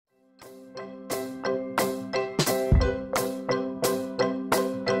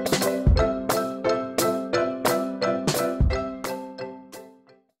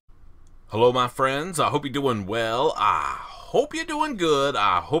Hello, my friends. I hope you're doing well. I hope you're doing good.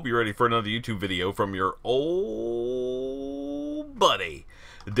 I hope you're ready for another YouTube video from your old buddy,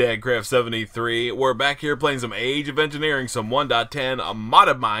 Dadcraft73. We're back here playing some Age of Engineering, some 1.10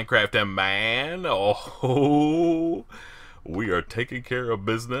 modded Minecraft, and man, oh, we are taking care of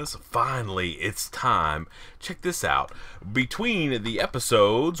business. Finally, it's time. Check this out. Between the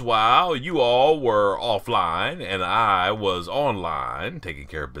episodes, while you all were offline and I was online taking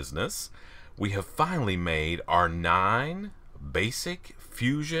care of business, we have finally made our 9 basic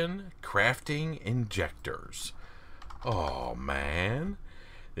fusion crafting injectors. Oh, man.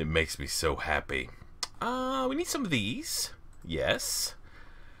 It makes me so happy. We need some of these. Yes.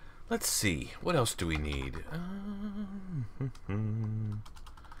 Let's see. What else do we need?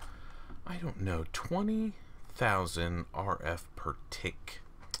 I don't know. 20,000 RF per tick.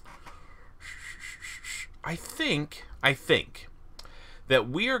 I think that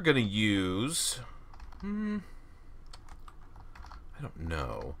we are going to use... I don't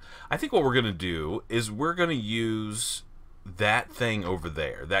know. I think what we're going to do is we're going to use that thing over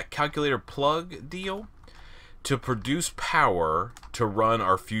there. That calculator plug deal, to produce power to run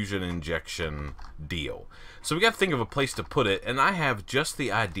our fusion injection deal. So we got to think of a place to put it, and I have just the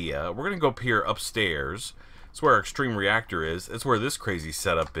idea. We're going to go up here upstairs. It's where our extreme reactor is. It's where this crazy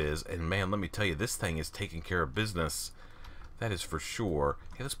setup is. And man, let me tell you, this thing is taking care of business. That is for sure.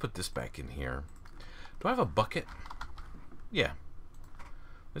 Hey, let's put this back in here. Do I have a bucket? Yeah.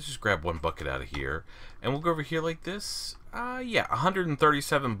 Let's just grab one bucket out of here. And we'll go over here like this. Yeah,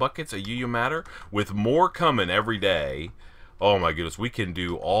 137 buckets, a UU matter, with more coming every day. Oh my goodness, we can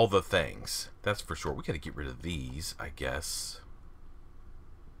do all the things. That's for sure. We got to get rid of these, I guess.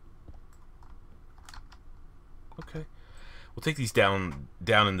 Okay. We'll take these down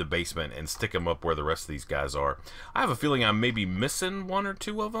in the basement and stick them up where the rest of these guys are. I have a feeling I'm maybe missing 1 or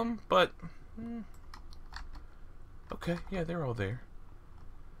 2 of them, but... okay, yeah, they're all there.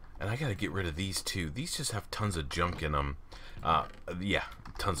 And I gotta get rid of these too. These just have tons of junk in them. Yeah,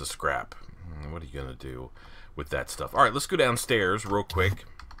 tons of scrap. What are you gonna do with that stuff? Alright, let's go downstairs real quick.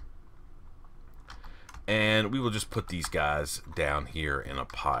 And we will just put these guys down here in a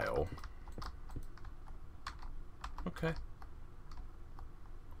pile. Okay.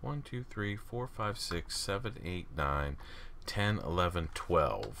 1, 2, 3, 4, 5, 6, 7, 8, 9, 10, 11,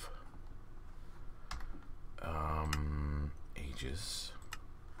 12. Ages.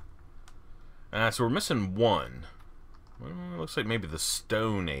 So we're missing 1. Well, looks like maybe the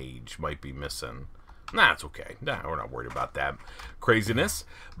Stone Age might be missing. Nah, it's okay. Nah, we're not worried about that craziness.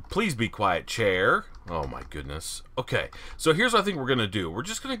 Please be quiet, chair. Oh my goodness. Okay, so here's what I think we're gonna do. We're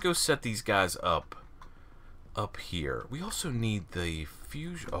just gonna go set these guys up here. We also need the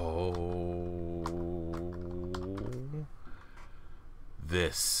fusion. Oh,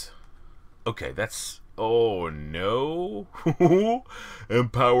 this. Okay, that's. Oh no!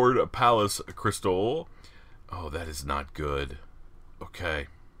 Empowered Palace Crystal. Oh, that is not good. Okay.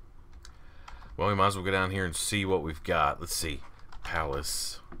 Well, we might as well go down here and see what we've got. Let's see.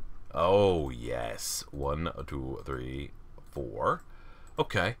 Palace. Oh, yes. 1, 2, 3, 4.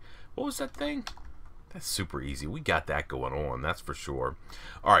 Okay. What was that thing? That's super easy. We got that going on, that's for sure.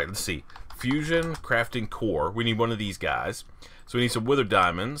 Alright, let's see. Fusion Crafting Core. We need one of these guys. So we need some Wither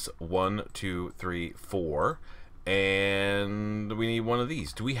Diamonds. 1, 2, 3, 4. And we need one of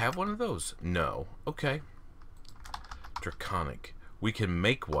these. Do we have one of those? No. Okay. Draconic. We can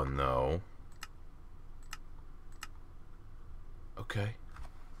make one, though. Okay.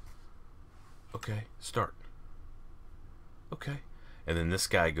 Okay. Start. Okay. And then this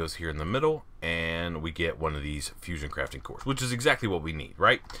guy goes here in the middle, and we get one of these fusion crafting cores, which is exactly what we need,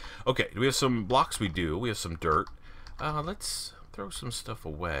 right? Okay, do we have some blocks? We do. We have some dirt. Let's throw some stuff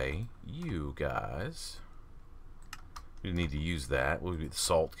away. You guys, we need to use that. The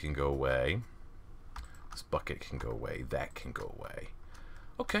salt can go away. This bucket can go away. That can go away.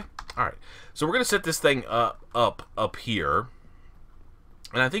 Okay, all right. So we're gonna set this thing up here,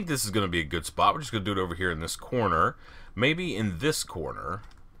 and I think this is gonna be a good spot. We're just gonna do it over here in this corner. Maybe in this corner.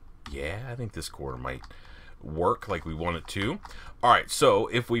 Yeah, I think this corner might work like we want it to. Alright, so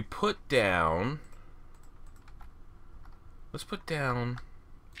if we put down... let's put down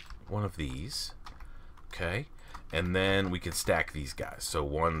one of these. Okay. And then we can stack these guys. So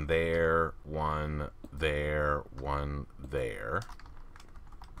 1 there, 1 there, 1 there.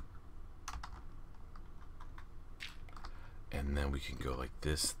 And then we can go like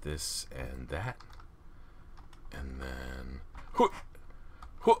this, this, and that. And then, oh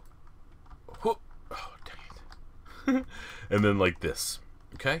dang it. And then like this,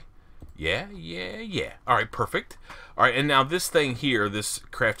 okay? Yeah, yeah, yeah. All right, perfect. All right, and now this thing here, this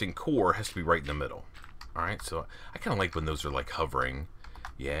crafting core, has to be right in the middle. All right, so I kind of like when those are like hovering.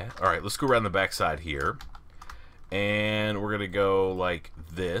 Yeah. All right, let's go around the back side here. And we're going to go like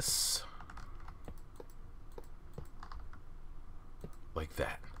this. Like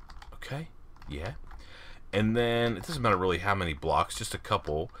that. Okay. Yeah. And then it doesn't matter really how many blocks, just a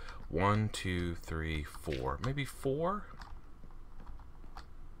couple. 1, 2, 3, 4. Maybe 4?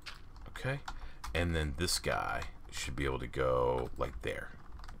 Okay. And then this guy should be able to go like there.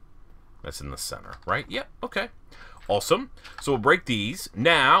 That's in the center, right? Yep. Okay. Awesome. So we'll break these.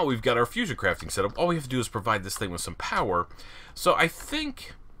 Now we've got our fusion crafting set up. All we have to do is provide this thing with some power. So I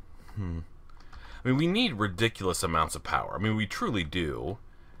think... I mean, we need ridiculous amounts of power. I mean, we truly do.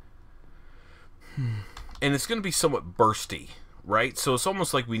 And it's going to be somewhat bursty, right? So it's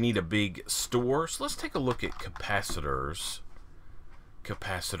almost like we need a big store. So let's take a look at capacitors.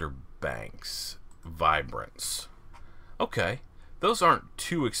 Capacitor banks. Vibrance. Okay. Those aren't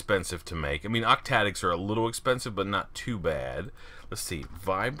too expensive to make. I mean, octadics are a little expensive, but not too bad. Let's see.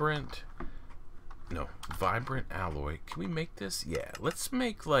 Vibrant. No. Vibrant alloy. Can we make this? Yeah. Let's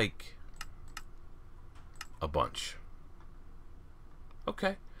make, like... a bunch.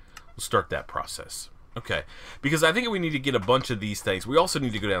 Okay. We'll start that process. Okay. Because I think we need to get a bunch of these things. We also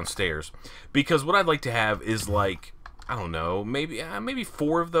need to go downstairs. Because what I'd like to have is like, I don't know, maybe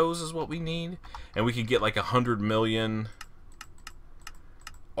 4 of those is what we need. And we could get like 100 million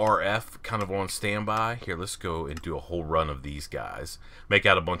RF kind of on standby. Here, let's go and do a whole run of these guys. Make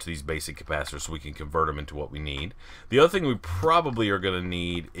out a bunch of these basic capacitors so we can convert them into what we need. The other thing we probably are going to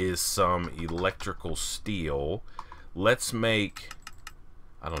need is some electrical steel. Let's make,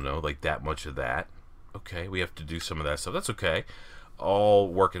 I don't know, like that much of that. Okay, we have to do some of that stuff. That's okay. All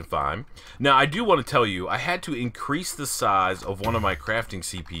working fine. Now, I do want to tell you, I had to increase the size of one of my crafting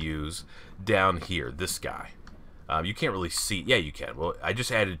CPUs down here, this guy. You can't really see. Yeah, you can. Well, I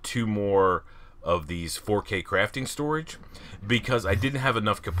just added 2 more of these 4K crafting storage because I didn't have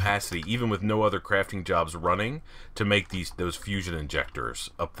enough capacity, even with no other crafting jobs running, to make those fusion injectors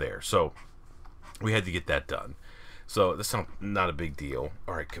up there. So we had to get that done. So that's not a big deal.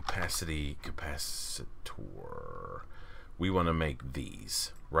 All right, capacitor. We want to make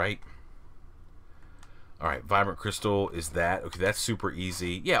these, right? All right, vibrant crystal is that. Okay, that's super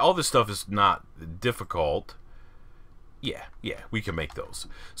easy. Yeah, all this stuff is not difficult. Yeah, we can make those.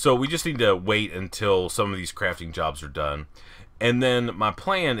 So we just need to wait until some of these crafting jobs are done. And then my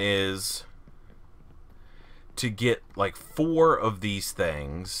plan is to get like 4 of these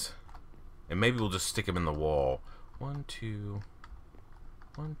things. And maybe we'll just stick them in the wall. 1, 2,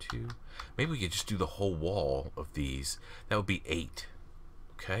 1, 2. Maybe we could just do the whole wall of these. That would be 8.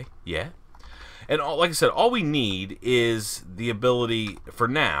 Okay, yeah. And like I said, all we need is the ability, for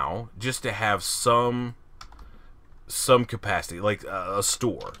now, just to have some capacity, like a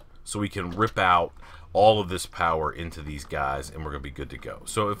store, so we can rip out all of this power into these guys and we're gonna be good to go.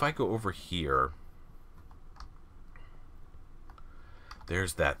 So if I go over here,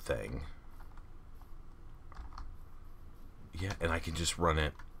 there's that thing. Yeah, and I can just run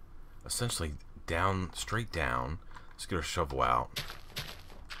it essentially down, straight down. Let's get our shovel out.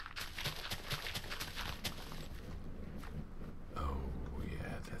 Oh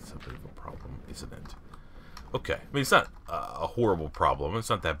yeah, that's a bit of a problem, isn't it? Okay, I mean, it's not a horrible problem. It's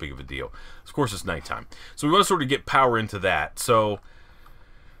not that big of a deal. Of course, it's nighttime. So we want to sort of get power into that. So,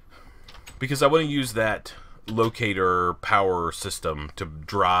 because I want to use that locator power system to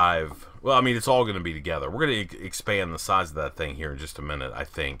drive... Well, I mean, it's all going to be together. We're going to expand the size of that thing here in just a minute, I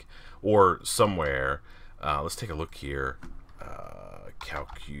think. Or somewhere. Let's take a look here.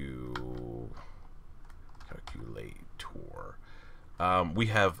 Calculator. We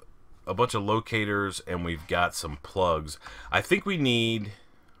have a bunch of locators and we've got some plugs. I think we need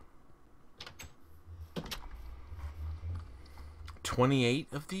 28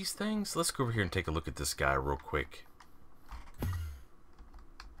 of these things. Let's go over here and take a look at this guy real quick.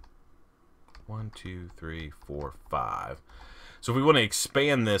 1, 2, 3, 4, 5. So if we want to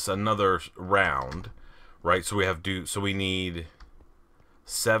expand this another round, right? So we need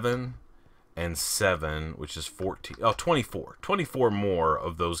 7 and 7, which is 14. Oh, 24. 24 more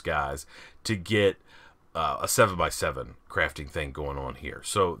of those guys to get a 7x7 crafting thing going on here.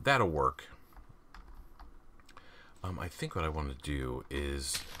 So that'll work. I think what I want to do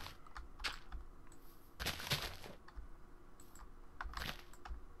is...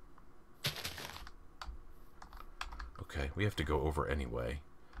 Okay, we have to go over anyway.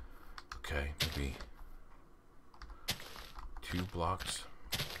 Okay, maybe 2 blocks.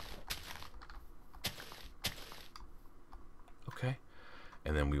 Okay,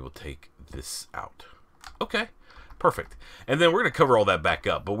 And then we will take this out. Okay, perfect. And then we're going to cover all that back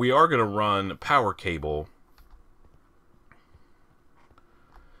up, but we are going to run power cable.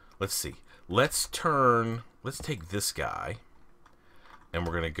 Let's see. Let's take this guy, and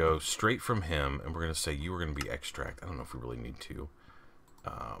we're going to go straight from him, and we're going to say you are going to be extract. I don't know if we really need to.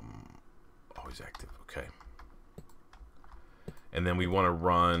 Always active. Okay. And then we want to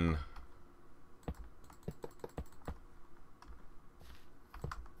run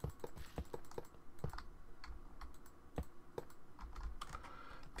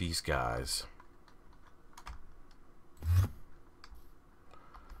these guys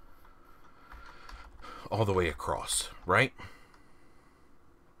all the way across, right?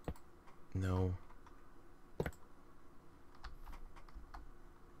 No.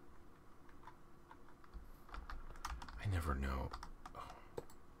 I never know.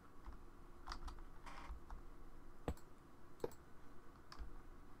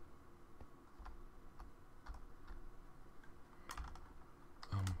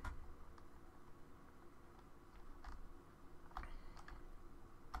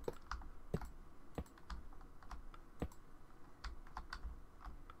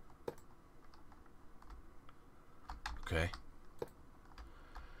 Okay.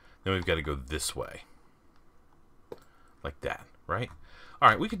 Then we've got to go this way. Like that, right?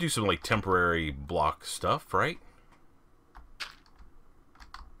 Alright, we could do some like temporary block stuff, right?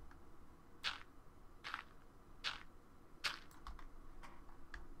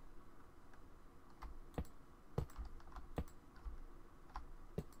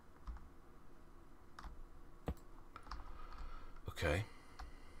 Okay.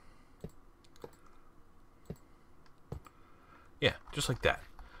 Yeah, just like that.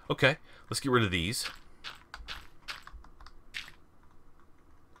 Okay, let's get rid of these.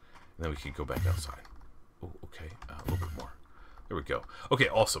 And then we can go back outside. Oh, okay, a little bit more. There we go. Okay,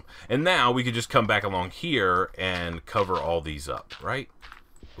 awesome. And now we could just come back along here and cover all these up, right?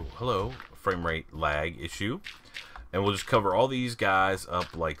 Oh, hello, frame rate lag issue. And we'll just cover all these guys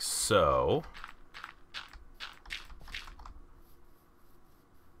up like so.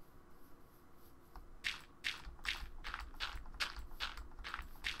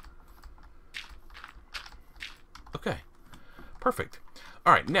 Okay, perfect.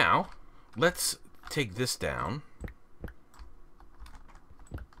 All right, now let's take this down.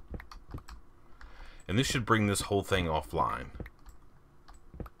 And this should bring this whole thing offline.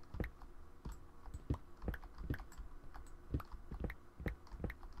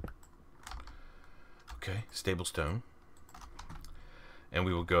 Okay, stable stone. And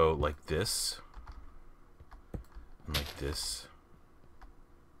we will go like this. And like this.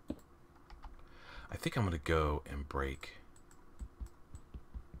 I think I'm going to go and break.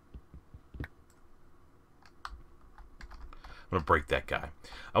 I'm going to break that guy.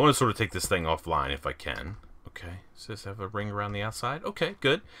 I want to sort of take this thing offline if I can. Okay, does this have a ring around the outside? Okay,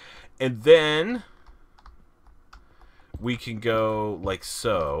 good. And then we can go like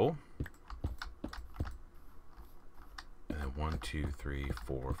so. And then 1, 2, 3,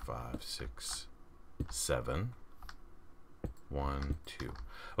 4, 5, 6, 7. 1, 2.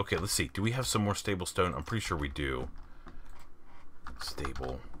 Okay, let's see. Do we have some more stable stone? I'm pretty sure we do.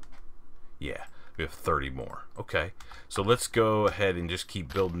 Stable. Yeah, we have 30 more. Okay, so let's go ahead and just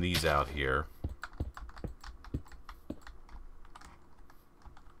keep building these out here.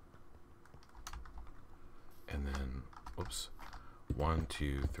 And then, whoops. 1,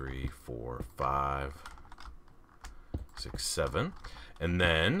 2, 3, 4, 5, 6, 7. And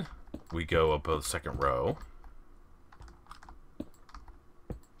then we go up a second row.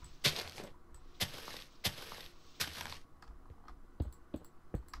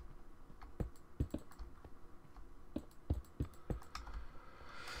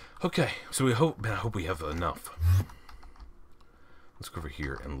 Okay, so we hope, man, I hope we have enough. Let's go over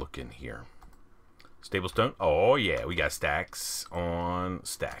here and look in here. Stable stone. Oh yeah, we got stacks on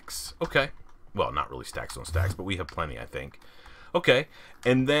stacks. Okay, well, not really stacks on stacks, but we have plenty, I think. Okay,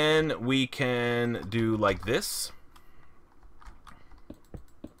 and then we can do like this.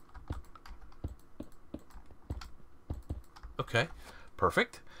 Okay,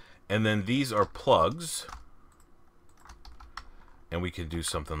 perfect. And then these are plugs. And we can do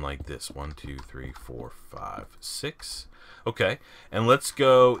something like this. 1, 2, 3, 4, 5, 6. Okay, and let's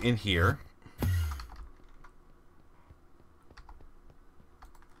go in here.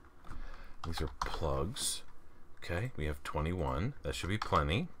 These are plugs. Okay, we have 21. That should be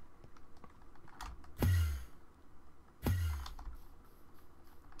plenty.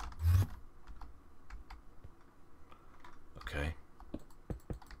 Okay.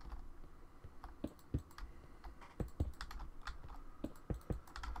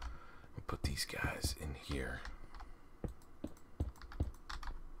 these guys in here.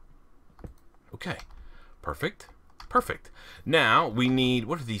 Okay, perfect. Perfect. Now we need,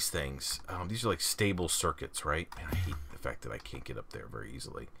 what are these things? These are like stable circuits, right? Man, I hate the fact that I can't get up there very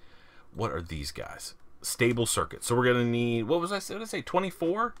easily. What are these guys? Stable circuits. So we're going to need, what did I say,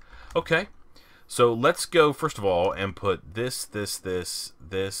 24? Okay. So let's go, first of all, and put this.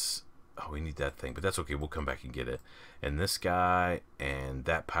 Oh, we need that thing, but that's okay. We'll come back and get it. And this guy, and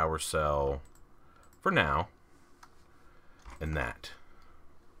that power cell for now. And that.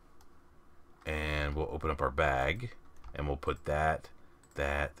 And we'll open up our bag. And we'll put that.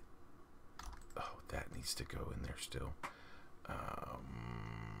 Oh, that needs to go in there still.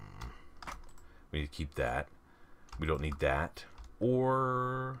 We need to keep that. We don't need that.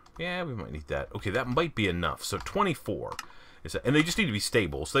 Or, yeah, we might need that. Okay, that might be enough. So 24. And they just need to be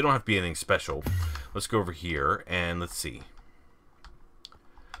stable, so they don't have to be anything special. Let's go over here, and let's see.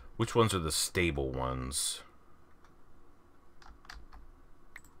 Which ones are the stable ones?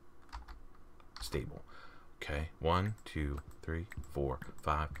 Stable. Okay, 1, 2, 3, 4,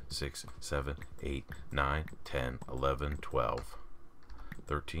 5, 6, 7, 8, 9, 10, 11, 12,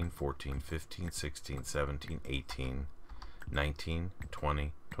 13, 14, 15, 16, 17, 18, 19,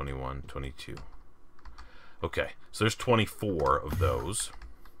 20, 21, 22. Okay, so there's 24 of those.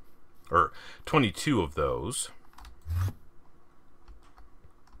 Or 22 of those.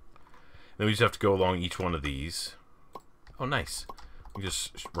 Then we just have to go along each one of these. Oh, nice. We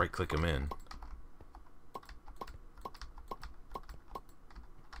just right-click them in.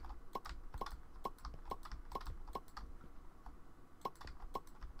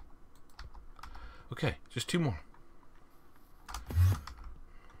 Okay, just 2 more.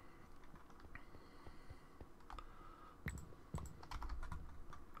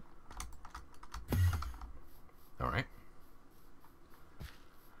 Alright.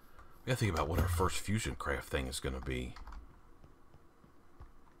 We gotta think about what our first fusion craft thing is gonna be.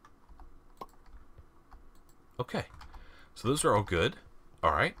 Okay. So those are all good.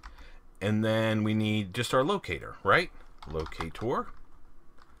 Alright. And then we need just our locator, right? Locator.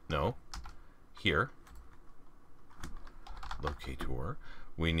 No. Here. Locator.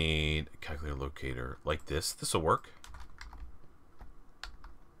 We need a calculator locator like this. This will work.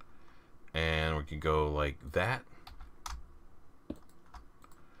 And we can go like that.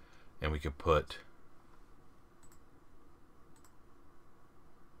 And we could put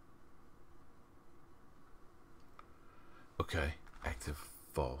okay, active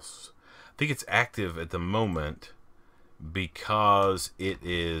false. I think it's active at the moment because it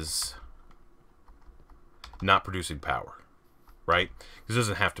is not producing power, right? Because it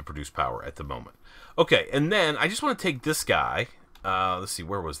doesn't have to produce power at the moment. Okay, and then I just want to take this guy. Let's see,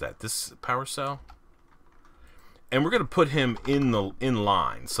 where was that? This power cell? And we're going to put him in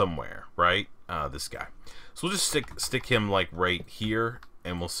line somewhere, right? This guy. So we'll just stick him like right here,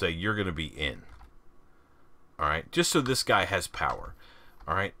 and we'll say you're going to be in. All right, just so this guy has power.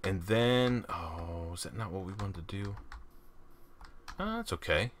 All right, and then, oh, is that not what we wanted to do? That's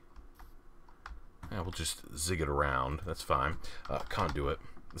okay. Yeah, we'll just zig it around. That's fine. Conduit.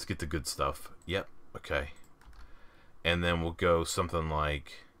 Let's get the good stuff. Yep, okay. And then we'll go something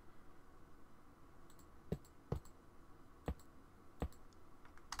like...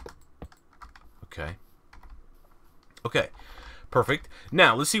 Okay. Okay. Perfect.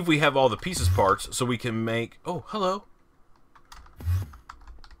 Now, let's see if we have all the pieces parts so we can make... Oh, hello.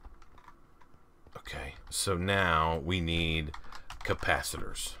 Okay. So now we need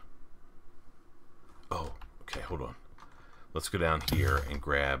capacitors. Oh, okay. Hold on. Let's go down here and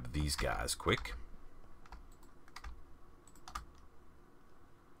grab these guys quick.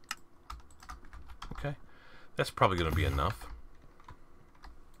 Okay. That's probably going to be enough.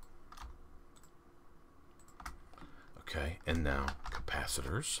 Okay, and now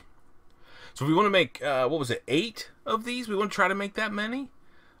capacitors. So we want to make, what was it, 8 of these? We want to try to make that many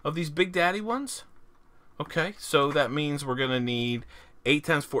of these Big Daddy ones? Okay, so that means we're going to need 8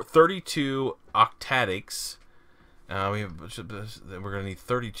 times 4, 32 octadics. We're going to need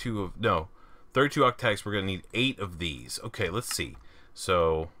 32 of, no, 32 octadics. We're going to need 8 of these. Okay, let's see.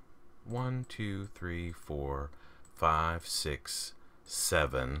 So 1, 2, 3, 4, 5, 6,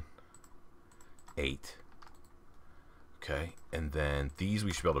 7, 8. Okay, and then these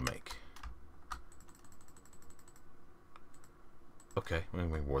we should be able to make. Okay, we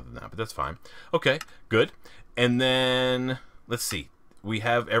can make more than that, but that's fine. Okay, good. And then, let's see. We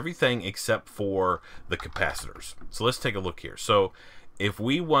have everything except for the capacitors. So let's take a look here. So if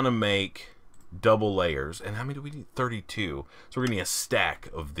we want to make double layers, and how many do we need? 32. So we're going to need a stack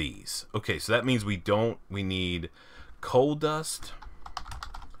of these. Okay, so that means we need coal dust.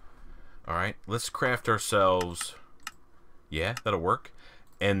 Alright, let's craft ourselves... Yeah, that'll work.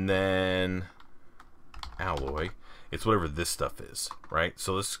 And then... alloy. It's whatever this stuff is, right?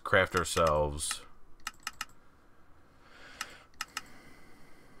 So let's craft ourselves...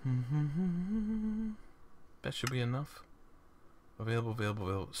 That should be enough.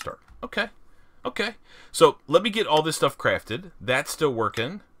 Available, start. Okay. Okay. So let me get all this stuff crafted. That's still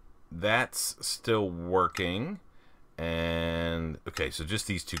working. That's still working. And, okay, so just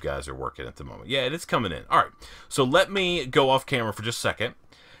these two guys are working at the moment. Yeah, it's coming in. All right. So let me go off camera for just a second.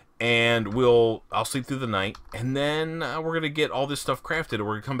 And I'll sleep through the night. And then we're going to get all this stuff crafted. And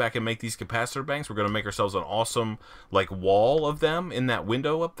we're going to come back and make these capacitor banks. We're going to make ourselves an awesome, like, wall of them in that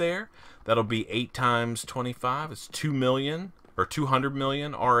window up there. That'll be 8 times 25. It's 2 million or 200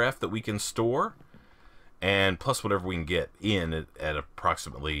 million RF that we can store. And plus whatever we can get in at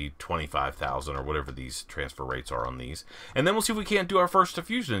approximately 25,000 or whatever these transfer rates are on these. And then we'll see if we can't do our first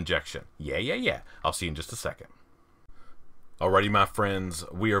diffusion injection. Yeah. I'll see you in just a second. Alrighty, my friends,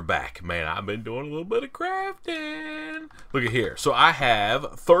 we are back. Man, I've been doing a little bit of crafting. Look at here. So I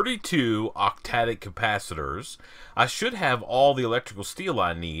have 32 octatic capacitors. I should have all the electrical steel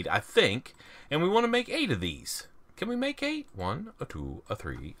I need, I think. And we want to make 8 of these. Can we make 8? 1, 2,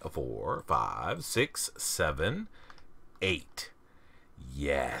 3, 4, 5, 6, 7, 8.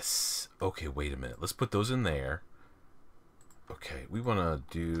 Yes. Okay, wait a minute. Let's put those in there. Okay, we want to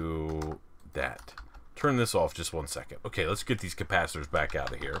do that. Turn this off just 1 second. Okay, let's get these capacitors back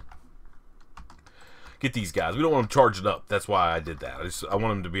out of here. Get these guys. We don't want them charged up. That's why I did that. I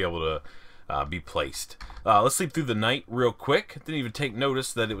want them to be able to be placed. Let's sleep through the night real quick. Didn't even take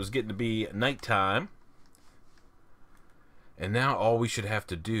notice that it was getting to be nighttime. And now all we should have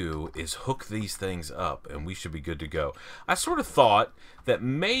to do is hook these things up, and we should be good to go. I sort of thought that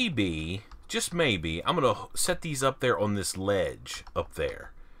maybe, just maybe, I'm going to set these up there on this ledge up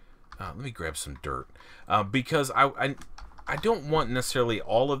there. Let me grab some dirt. Because I don't want necessarily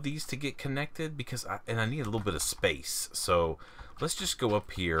all of these to get connected, because I need a little bit of space. So let's just go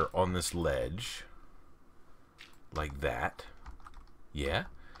up here on this ledge, like that. Yeah.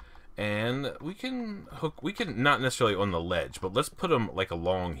 And we can not necessarily on the ledge, but let's put them like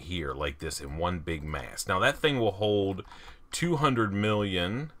along here like this in one big mass. Now that thing will hold 200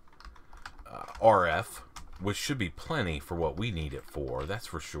 million RF, which should be plenty for what we need it for, that's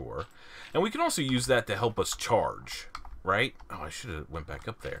for sure. And we can also use that to help us charge, right? Oh, I should have went back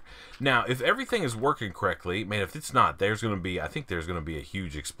up there. Now, if everything is working correctly, man, if it's not, I think there's going to be a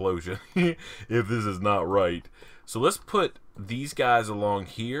huge explosion if this is not right. So let's put these guys along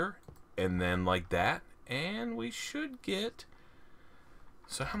here, and then like that, and we should get...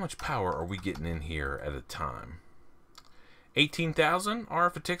 So how much power are we getting in here at a time? 18,000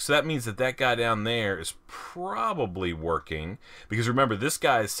 RF a tick, so that means that guy down there is probably working, because remember, this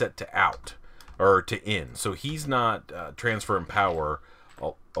guy is set to out, or to in, so he's not transferring power.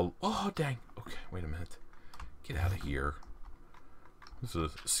 Oh, dang. Okay, wait a minute. Get out of here. This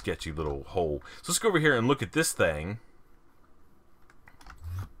is a sketchy little hole. So let's go over here and look at this thing.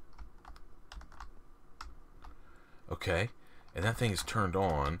 Okay, and that thing is turned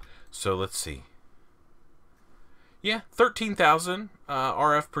on, so let's see. Yeah, 13,000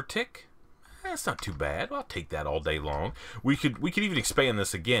 RF per tick. That's not too bad. I'll take that all day long. We could even expand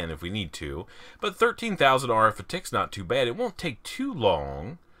this again if we need to. But 13,000 RF a tick's not too bad. It won't take too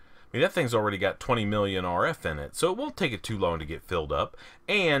long. I mean, that thing's already got 20 million RF in it, so it won't take it too long to get filled up.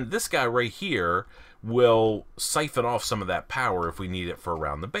 And this guy right here will siphon off some of that power if we need it for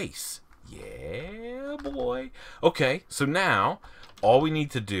around the base. Yeah, boy. Okay, so now all we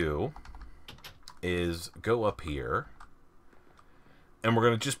need to do is go up here, and we're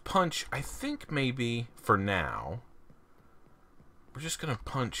going to just punch, I think maybe for now, we're just going to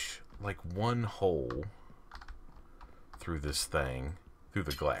punch like one hole through this thing, through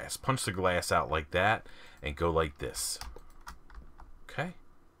the glass. Punch the glass out like that, and go like this. Okay?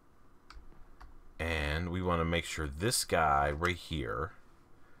 And we want to make sure this guy right here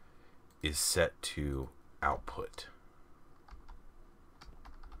is set to output.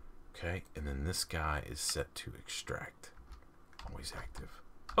 Okay, and then this guy is set to extract. Always active.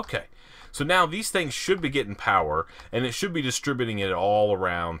 Okay, so now these things should be getting power, and it should be distributing it all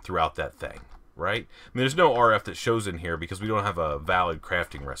around throughout that thing, right? I mean, there's no RF that shows in here because we don't have a valid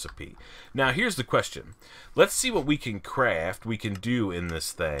crafting recipe. Now, here's the question. Let's see what we can craft, we can do in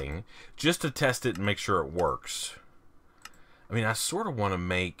this thing, just to test it and make sure it works. I mean, I sort of want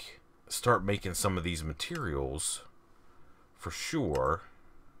to start making some of these materials for sure.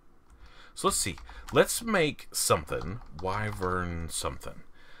 So let's see. Let's make something. Wyvern something.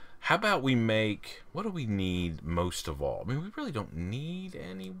 How about we make... What do we need most of all? I mean, we really don't need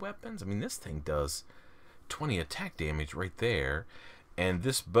any weapons. I mean, this thing does 20 attack damage right there. And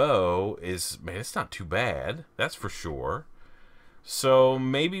this bow is... Man, it's not too bad. That's for sure. So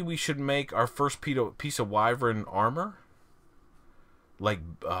maybe we should make our first piece of wyvern armor. Like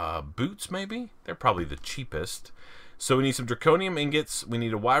boots, maybe? They're probably the cheapest. So we need some draconium ingots. We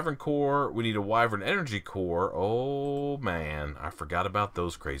need a wyvern core. We need a wyvern energy core. Oh, man. I forgot about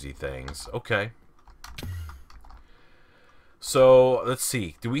those crazy things. Okay. So, let's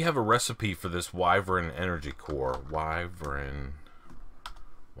see. Do we have a recipe for this wyvern energy core? Wyvern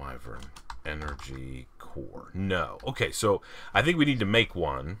energy core. No. Okay, so I think we need to make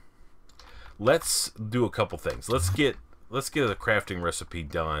one. Let's do a couple things. Let's get a crafting recipe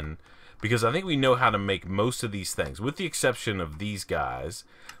done, because I think we know how to make most of these things, with the exception of these guys.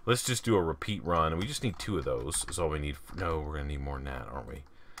 Let's just do a repeat run, and we just need 2 of those is all we need. No, we're going to need more than that, aren't we?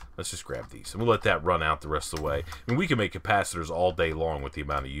 Let's just grab these, and we'll let that run out the rest of the way. And we can make capacitors all day long with the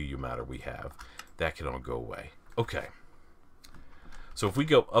amount of UU matter we have. That can all go away. Okay. So if we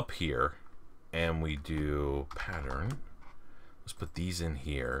go up here, and we do pattern, let's put these in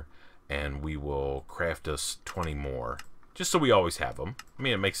here, and we will craft us 20 more. Just so we always have them. I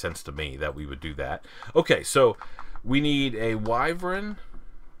mean, it makes sense to me that we would do that. Okay, so we need a wyvern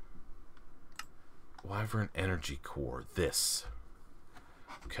energy core. This.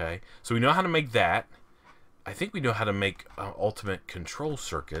 Okay, so we know how to make that. I think we know how to make ultimate control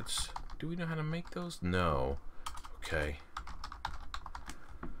circuits. Do we know how to make those? No. Okay.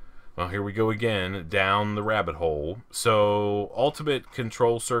 Well, here we go again, down the rabbit hole. So, ultimate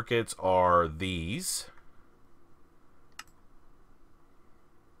control circuits are these.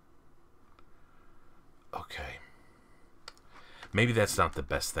 Okay. Maybe that's not the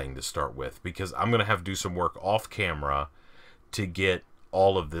best thing to start with, because I'm going to have to do some work off camera to get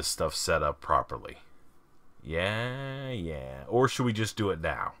all of this stuff set up properly. Yeah. Or should we just do it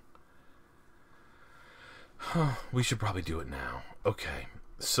now? We should probably do it now. Okay.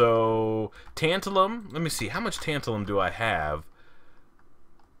 So, tantalum. Let me see. How much tantalum do I have?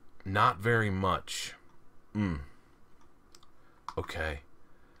 Not very much. Okay.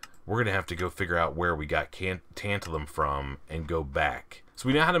 We're going to have to go figure out where we got tantalum from and go back. So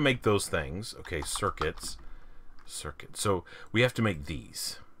we know how to make those things. Okay, circuits. So we have to make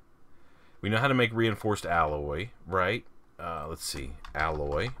these. We know how to make reinforced alloy, right? Let's see.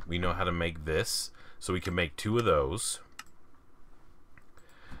 Alloy. We know how to make this. So we can make 2 of those.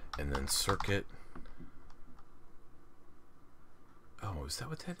 And then circuit. Oh, is that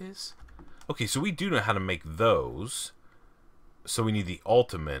what that is? Okay, so we do know how to make those. So we need the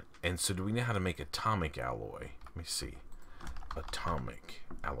ultimate. And so do we know how to make atomic alloy? Let me see. Atomic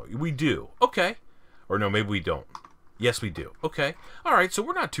alloy. We do. Okay. Or no, maybe we don't. Yes, we do. Okay. All right, so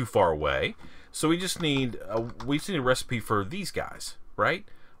we're not too far away. So we just need a recipe for these guys, right?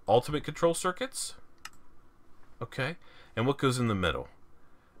 Ultimate control circuits. Okay. And what goes in the middle?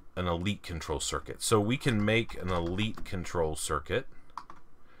 An elite control circuit. So we can make an elite control circuit.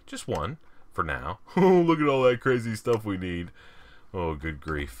 Just one for now. Oh, look at all that crazy stuff we need. Oh, good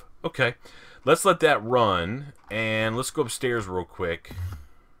grief. Okay. Let's let that run, and let's go upstairs real quick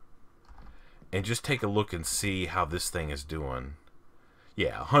and just take a look and see how this thing is doing.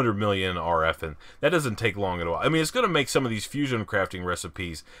 Yeah, 100 million RF, and that doesn't take long at all. I mean, it's going to make some of these fusion crafting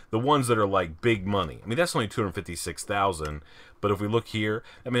recipes, the ones that are like big money. I mean, that's only 256,000, but if we look here,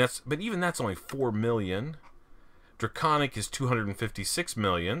 I mean, but even that's only 4 million. Draconic is 256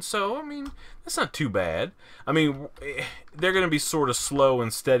 million, so, I mean, that's not too bad. I mean, they're going to be sort of slow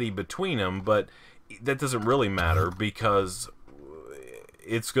and steady between them, but that doesn't really matter because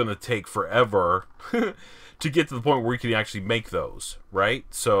it's going to take forever to get to the point where we can actually make those, right?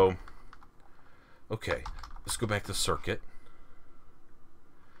 So, okay, let's go back to circuit.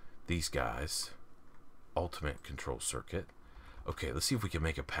 These guys, ultimate control circuit. Okay, let's see if we can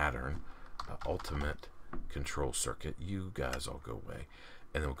make a pattern. Ultimate control circuit. You guys all go away.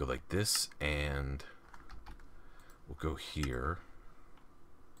 And then we'll go like this, and we'll go here.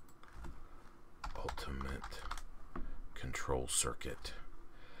 Ultimate control circuit.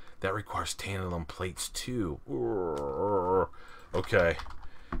 That requires tantalum plates too. Okay.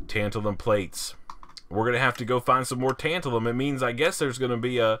 Tantalum plates. We're going to have to go find some more tantalum. It means, I guess, there's going to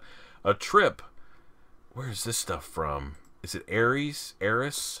be a trip. Where is this stuff from? Is it Ares?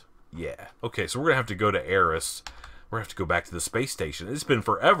 Eris? Yeah. Okay, so we're going to have to go to Eris. We're going to have to go back to the space station. It's been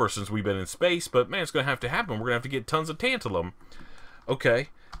forever since we've been in space, but, man, it's going to have to happen. We're going to have to get tons of tantalum. Okay.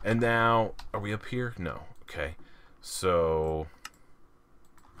 And now, are we up here? No. Okay. So,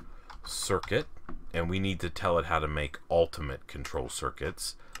 circuit. And we need to tell it how to make ultimate control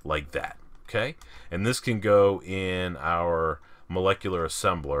circuits. like that. Okay, and this can go in our molecular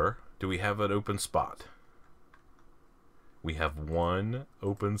assembler. Do we have an open spot? We have one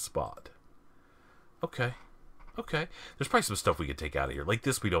open spot. Okay. Okay. There's probably some stuff we could take out of here. Like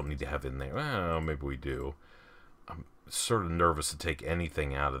this we don't need to have in there. Well, maybe we do. I'm sort of nervous to take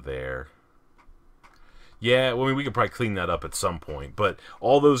anything out of there. Yeah, well, I mean, we could probably clean that up at some point. But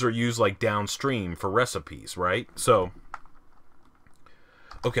all those are used like downstream for recipes, right? So,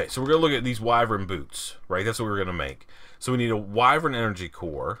 okay, so we're going to look at these Wyvern boots, right? That's what we're going to make. So we need a Wyvern energy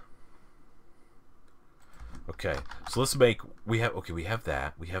core. Okay, so let's make, we have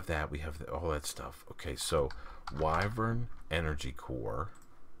that, all that stuff. Okay, so Wyvern energy core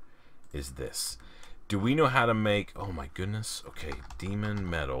is this. Do we know how to make, oh my goodness, okay, demon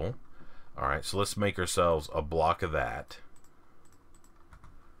metal. All right, so let's make ourselves a block of that.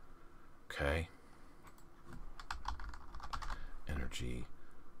 Okay. Energy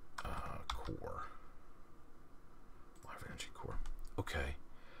core. Wyvern energy core. Okay.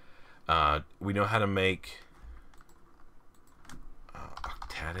 We know how to make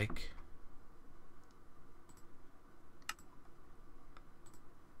octatic.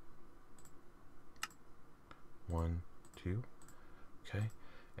 One, two. Okay.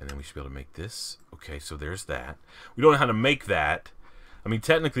 And then we should be able to make this. Okay, so there's that. We don't know how to make that. I mean,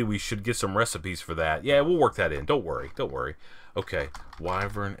 technically, we should get some recipes for that. Yeah, we'll work that in. Don't worry. Don't worry. Okay,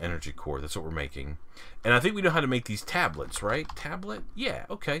 Wyvern energy core. That's what we're making. And I think we know how to make these tablets, right? Tablet? Yeah,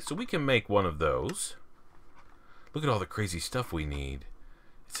 okay. So we can make one of those. Look at all the crazy stuff we need.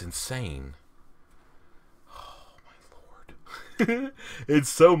 It's insane. Oh, my Lord. It's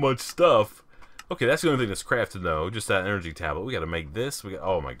so much stuff. Okay, that's the only thing that's crafted, though. Just that energy tablet. We got to make this.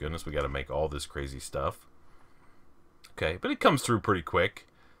 Oh, my goodness. We got to make all this crazy stuff. Okay, but it comes through pretty quick.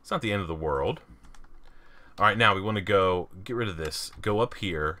 It's not the end of the world. All right, now we want to go get rid of this. Go up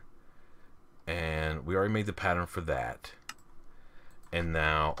here. And we already made the pattern for that. And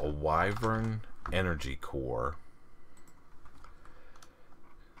now a Wyvern energy core.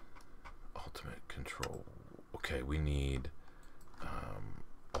 Ultimate control. Okay, we need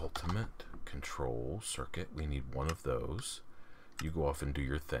ultimate control circuit. We need one of those. You go off and do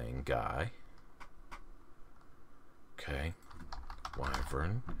your thing, guy. Okay.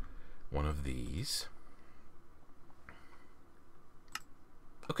 Wyvern. One of these.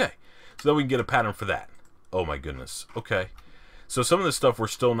 Okay. So then we can get a pattern for that. Oh my goodness. Okay. So some of this stuff we're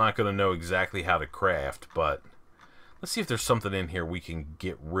still not going to know exactly how to craft, but let's see if there's something in here we can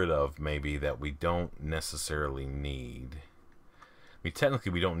get rid of maybe that we don't necessarily need. I mean,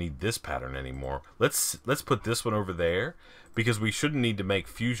 technically we don't need this pattern anymore. Let's put this one over there because we shouldn't need to make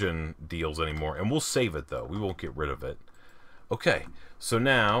fusion deals anymore, and we'll save it though. We won't get rid of it. Okay. So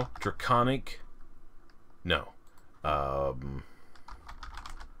now draconic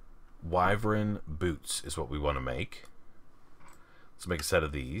Wyvern boots is what we want to make. Let's make a set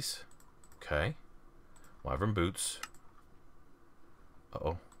of these. Okay. Wyvern boots.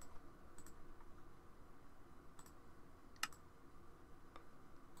 Uh-oh.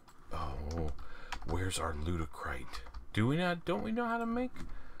 Oh, where's our ludicrite? Don't we know how to make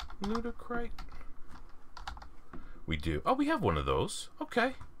ludicrite? We do. Oh, we have one of those.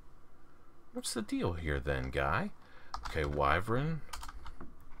 Okay. What's the deal here then, guy? Okay, Wyvern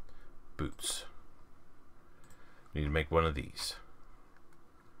boots. We need to make one of these.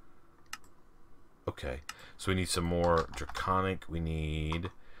 Okay, so we need some more draconic. We need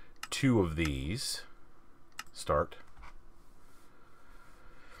 2 of these. Start.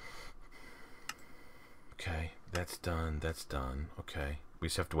 Okay, that's done. That's done. Okay, we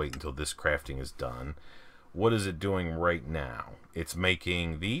just have to wait until this crafting is done. What is it doing right now? It's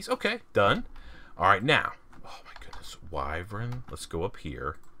making these. Okay, done. All right, now. Oh my goodness, Wyvern. Let's go up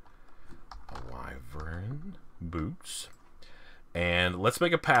here. Wyvern boots. And let's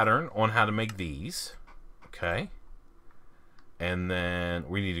make a pattern on how to make these. Okay. And then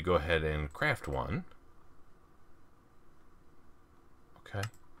we need to go ahead and craft one. Okay.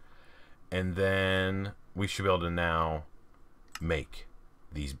 And then we should be able to now make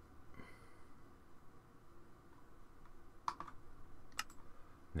these.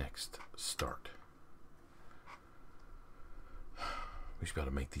 Next, start. We should be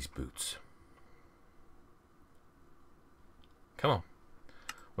able to make these boots. Come on.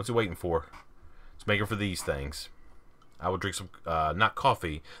 What's it waiting for? Let's make it for these things. I will drink some, not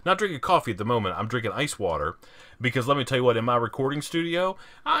coffee. Not drinking coffee at the moment. I'm drinking ice water. Because let me tell you what, in my recording studio,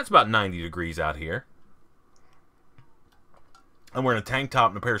 it's about 90 degrees out here. I'm wearing a tank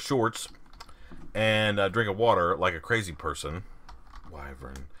top and a pair of shorts. And drinking water like a crazy person.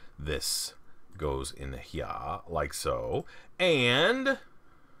 Wyvern. This goes in here, like so. And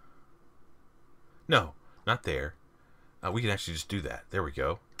No, not there. We can actually just do that. There we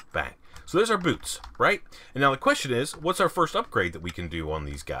go. Bang. So there's our boots, right? And now the question is, what's our first upgrade that we can do on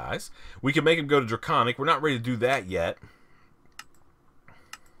these guys? We can make them go to Draconic. We're not ready to do that yet.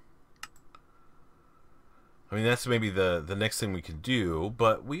 I mean, that's maybe the next thing we can do,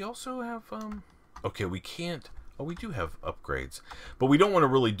 but we also have, okay, we can't, oh, we do have upgrades, but we don't want to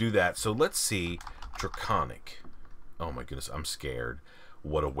really do that, so let's see, Draconic. Oh my goodness, I'm scared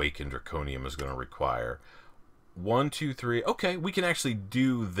what Awakened Draconium is going to require. 1, 2, 3, okay, we can actually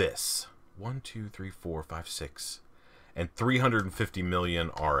do this. 1, 2, 3, 4, 5, 6, and 350 million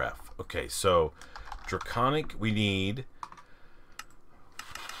RF. Okay, so Draconic, we need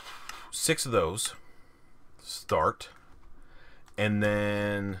 6 of those. Start, and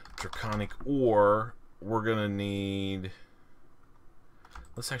then Draconic ore, we're gonna need,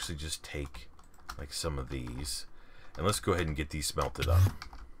 let's actually just take like some of these and let's go ahead and get these smelted up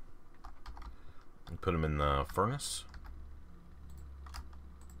and put them in the furnace.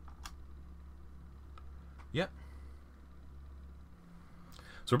 Yep.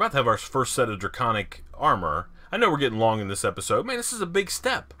 So we're about to have our first set of Draconic armor. I know we're getting long in this episode. Man, this is a big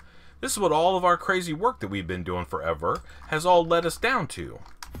step. This is what all of our crazy work that we've been doing forever has all led us down to.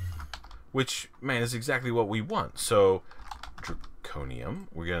 Which, man, is exactly what we want. So, Draconium,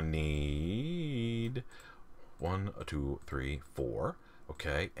 we're going to need 1, 2, 3, 4.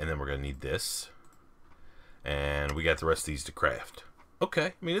 Okay, and then we're going to need this. And we got the rest of these to craft. Okay,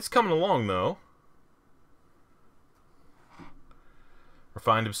 I mean, it's coming along, though.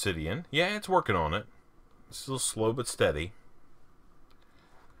 Refined obsidian. Yeah, it's working on it. It's still slow but steady.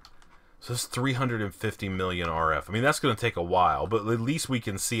 So it's 350 million RF. I mean, that's going to take a while, but at least we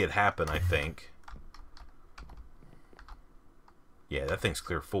can see it happen, I think. Yeah, that thing's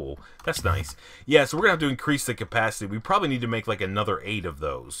clear full. That's nice. Yeah, so we're going to have to increase the capacity. We probably need to make like another 8 of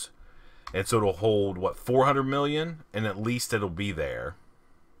those. And so it'll hold, what, 400 million? And at least it'll be there.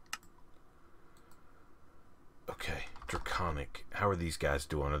 Okay, Draconic. How are these guys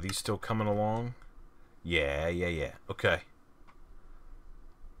doing? Are these still coming along? Yeah. Okay.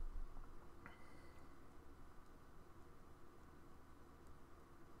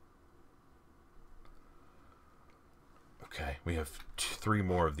 Okay, we have 3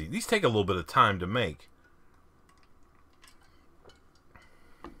 more of these. These take a little bit of time to make.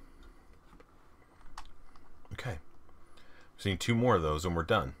 Okay. Just need 2 more of those and we're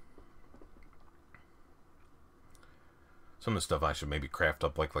done. Some of the stuff I should maybe craft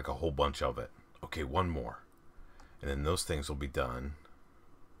up like a whole bunch of it. Okay, 1 more. And then those things will be done.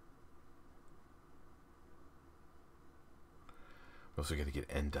 We also got to get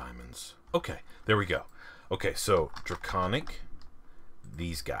end diamonds. Okay, there we go. Okay, so Draconic,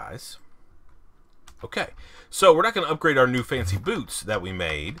 these guys. Okay, so we're not going to upgrade our new fancy boots that we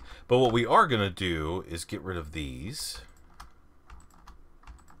made, but what we are going to do is get rid of these.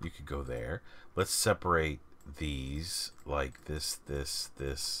 You could go there. Let's separate these like this.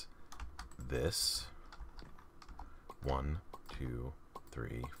 1, 2,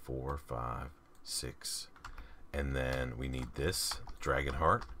 3, 4, 5, 6. And then we need this, Dragon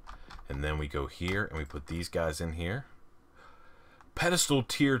Heart. And then we go here and we put these guys in here. Pedestal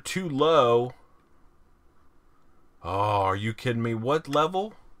tier too low. Oh, are you kidding me? What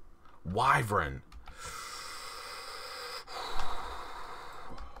level? Wyvern.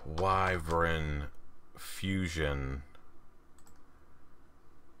 Wyvern fusion.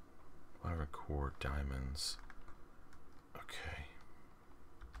 Wyvern core diamonds. Okay.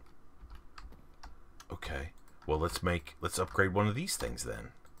 Okay. Well, let's upgrade one of these things then.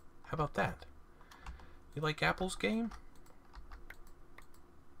 How about that? You like Apple's game?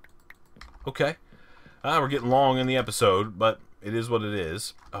 Okay. We're getting long in the episode, but it is what it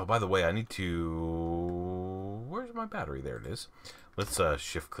is. Oh, by the way, I need to... Where's my battery? There it is. Let's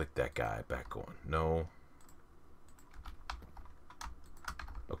shift-click that guy back on. No.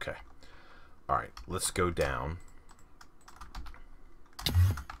 Okay. Alright, let's go down.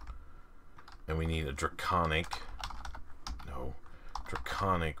 And we need a Draconic. No.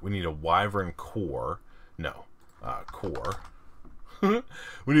 Draconic. We need a Wyvern core. No. Core. We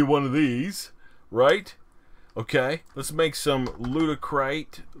need one of these. Right? Okay. Let's make some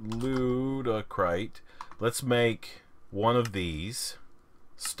Ludicrite. Let's make one of these.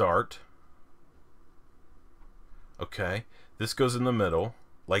 Start. Okay. This goes in the middle.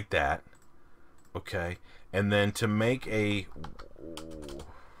 Like that. Okay. And then to make a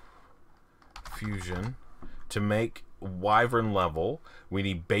fusion, to make Wyvern level, we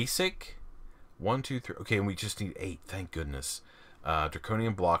need basic 1, 2, 3. Okay, and we just need 8. Thank goodness.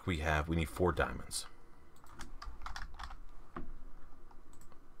 Draconian block we need 4 diamonds.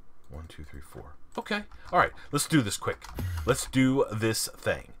 1, 1, 2, 3, 4. Okay. All right. Let's do this quick. Let's do this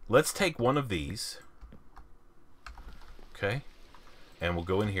thing. Let's take one of these. Okay. And we'll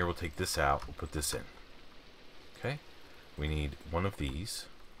go in here. We'll take this out. We'll put this in. Okay. We need one of these.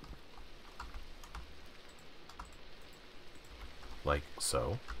 Like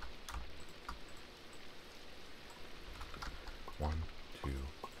so. 1, 2, 3,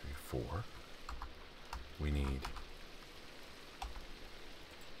 4. We need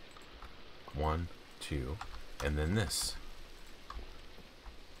 1, 2, and then this.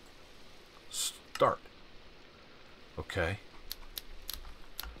 Start. Okay.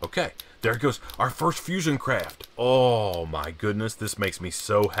 Okay, there it goes. Our first fusion craft. Oh my goodness, this makes me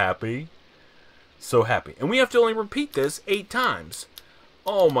so happy. So happy. And we have to only repeat this 8 times.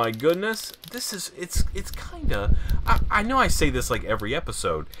 Oh my goodness. This is, it's kind of, I know I say this like every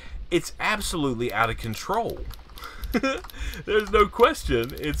episode. It's absolutely out of control. There's no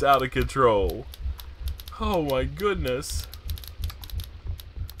question it's out of control. Oh my goodness.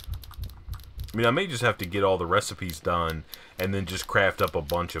 I mean, I may just have to get all the recipes done and then just craft up a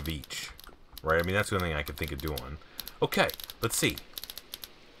bunch of each. Right? I mean, that's the only thing I could think of doing. Okay, let's see.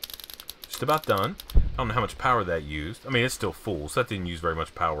 Just about done. I don't know how much power that used. I mean, it's still full, so that didn't use very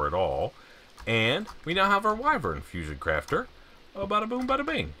much power at all. And we now have our Wyvern Fusion Crafter. Oh, bada boom, bada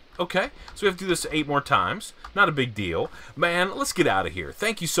bing. Okay, so we have to do this 8 more times. Not a big deal. Man, let's get out of here.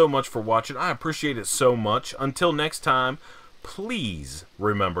 Thank you so much for watching. I appreciate it so much. Until next time, please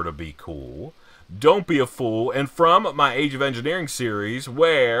remember to be cool. Don't be a fool. And from my Age of Engineering series,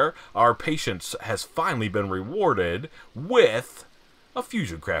 where our patience has finally been rewarded with a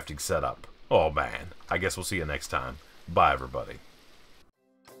fusion crafting setup. Oh man, I guess we'll see you next time. Bye everybody.